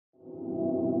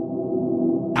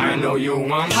I know you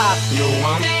want pop, you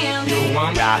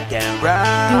want rock and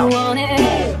roll. You want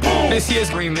it? This year's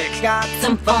remix Got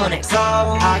some phonics. soul.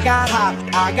 I got pop,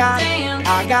 I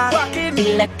got rockin'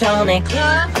 Electronic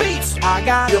beats. I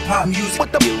got hip hop music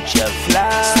with the future flow.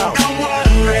 So come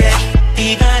on, Red,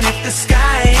 even if the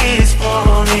sky is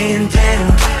falling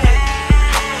down.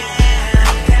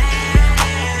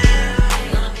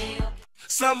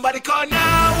 Somebody call 911.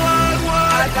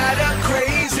 I got a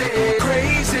crazy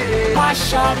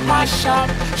wash up,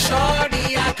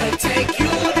 shorty, I could take you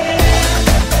there.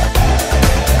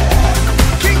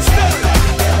 Kingston,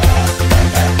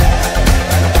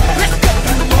 let's go.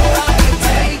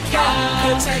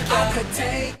 I could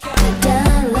take you.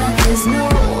 Down like there's no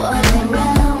one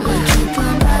around. We keep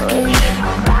on rocking. We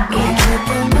keep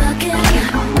on rocking.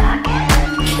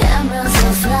 Cameras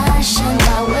are flashing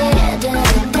my way.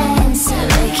 Dirty dancing.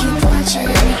 We keep watching.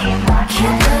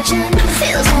 Keep watching.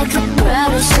 Feels like the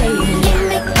crowd is saying, give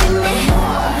me, give me,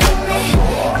 give me,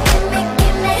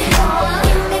 give me, give me,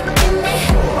 give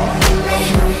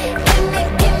me,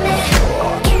 give me,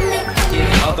 give me.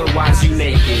 Otherwise you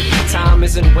naked. Time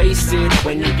isn't wasted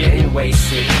when you're getting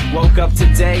wasted. Woke up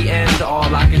today and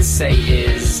all I can say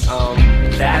is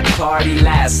that party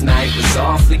last night was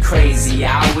awfully crazy.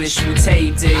 I wish we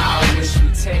taped it. I wish we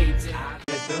taped it.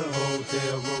 At the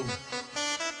hotel room.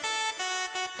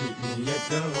 Meet me at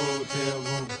the hotel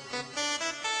room.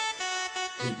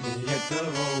 Meet me at the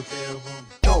hotel room.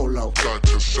 Dolo. Side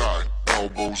to side,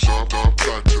 elbows up,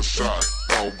 side to side,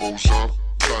 elbows up,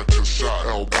 side to side,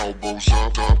 elbows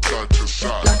up, side to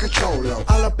side. Like a cholo.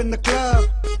 All up in the club,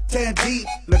 10 deep,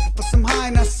 looking for some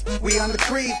highness. We on the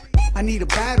creep. I need a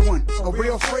bad one, a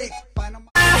real freak. Find 'em.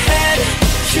 I had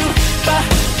you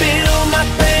fulfill my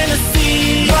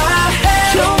fantasy. My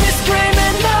head, you me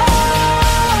screaming no.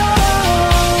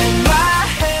 In my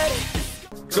head.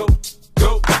 Go,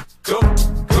 go, go,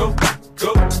 go,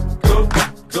 go, go,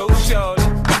 go, shorty.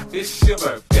 It's your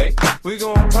birthday. We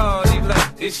gon' party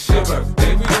like it's your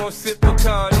birthday. We gon' sip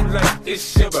Bacardi like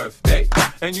it's your birthday.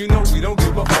 And you know we don't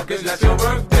give a fuck, it's not your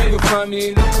birthday. You'll find me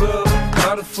in the club,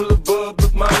 bottle full of bub.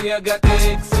 Look, mommy, I got the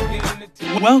X again.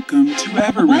 Welcome to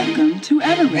Everett. Welcome to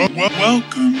Everett.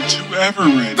 Welcome to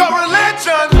Everett. The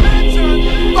religion.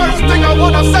 First thing I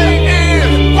wanna say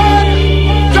is, what?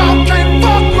 Y'all can't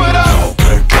fuck with us. Y'all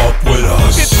can't fuck with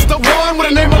us. It's the one with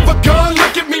the name of a gun.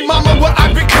 Look at me, mama, what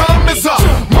I become is a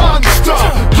monster,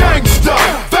 gangster,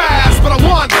 fast, but I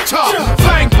want to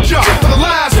thank ya for the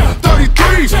last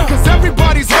 33, cause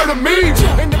everybody's heard of me.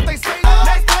 And if they say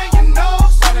next thing you know,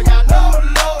 son, I got load.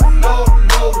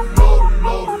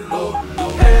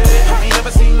 I ain't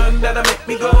never seen nothing that'll make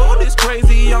me go this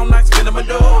crazy. I'm like spinning my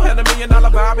dough. Had $1 million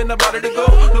vibe in the body to go.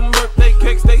 Them birthday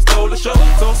cakes, they stole the show.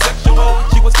 So sexual,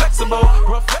 she was flexible,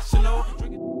 professional.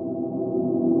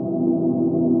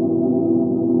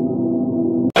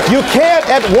 You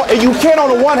can't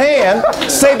on the one hand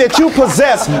say that you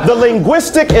possess the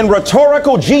linguistic and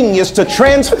rhetorical genius to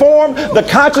transform the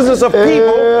consciousness of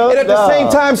people, and at the same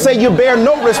time say you bear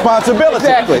no responsibility.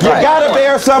 Exactly. You gotta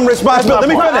bear some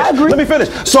responsibility. Let me finish.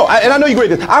 So, and I know you agree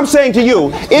with this. I'm saying to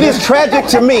you, it is tragic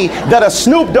to me that a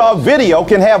Snoop Dogg video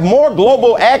can have more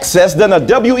global access than a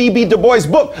W.E.B. Du Bois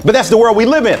book, but that's the world we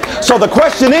live in. So the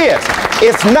question is,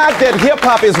 it's not that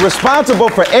hip-hop is responsible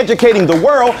for educating the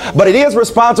world, but it is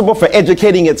responsible for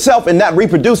educating itself and not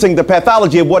reproducing the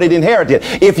pathology of what it inherited.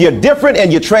 If you're different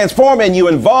and you transform and you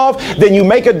involve, then you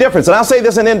make a difference. And I'll say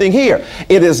this in ending here.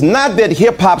 It is not that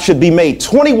hip-hop should be made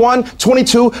 21,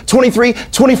 22, 23,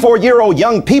 24-year-old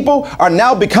young people are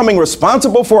now becoming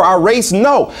responsible for our race.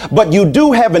 No, but you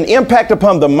do have an impact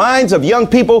upon the minds of young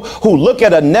people who look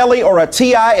at a Nelly or a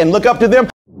T.I. and look up to them.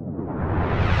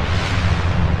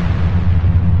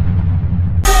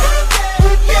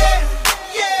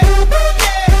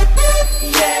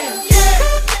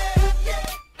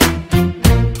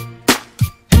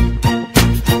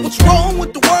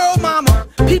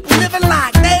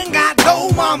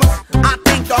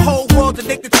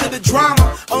 Addicted to the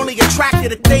drama, only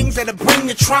attracted to things that'll bring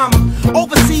the trauma.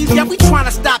 Overseas, yeah, we trying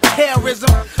to stop terrorism,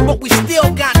 but we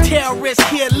still got terrorists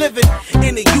here living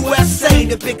in the USA,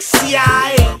 the big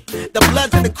CIA, the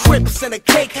Bloods and the Crips and the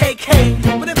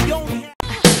KKK. But if you only have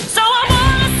So I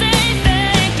wanna say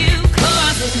thank you,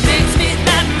 'cause it makes me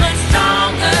that much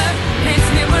stronger. Makes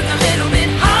me work a little bit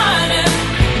harder.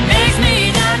 Makes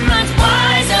me that much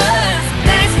wiser.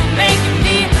 Thanks for making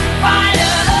me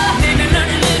fighter. Made me learn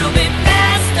a little bit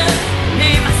faster.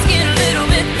 Made my skin a little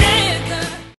bit thicker.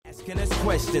 Asking us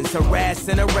questions, harass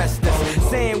and arrest us.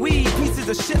 Saying we pieces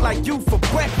pictures of shit like you for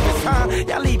breakfast, huh?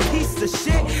 Y'all eat pieces of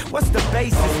shit? What's the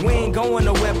basis? We ain't going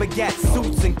nowhere but got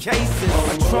suits and cases.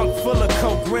 A trunk full of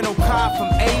coke, rental car from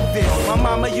Avis. My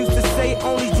mama used to say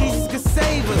only Jesus could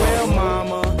save us. Well,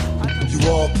 mama, you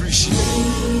all appreciate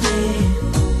it.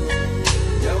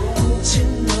 Don't you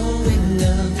know we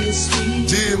love you, sweet?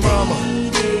 Dear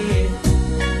mama.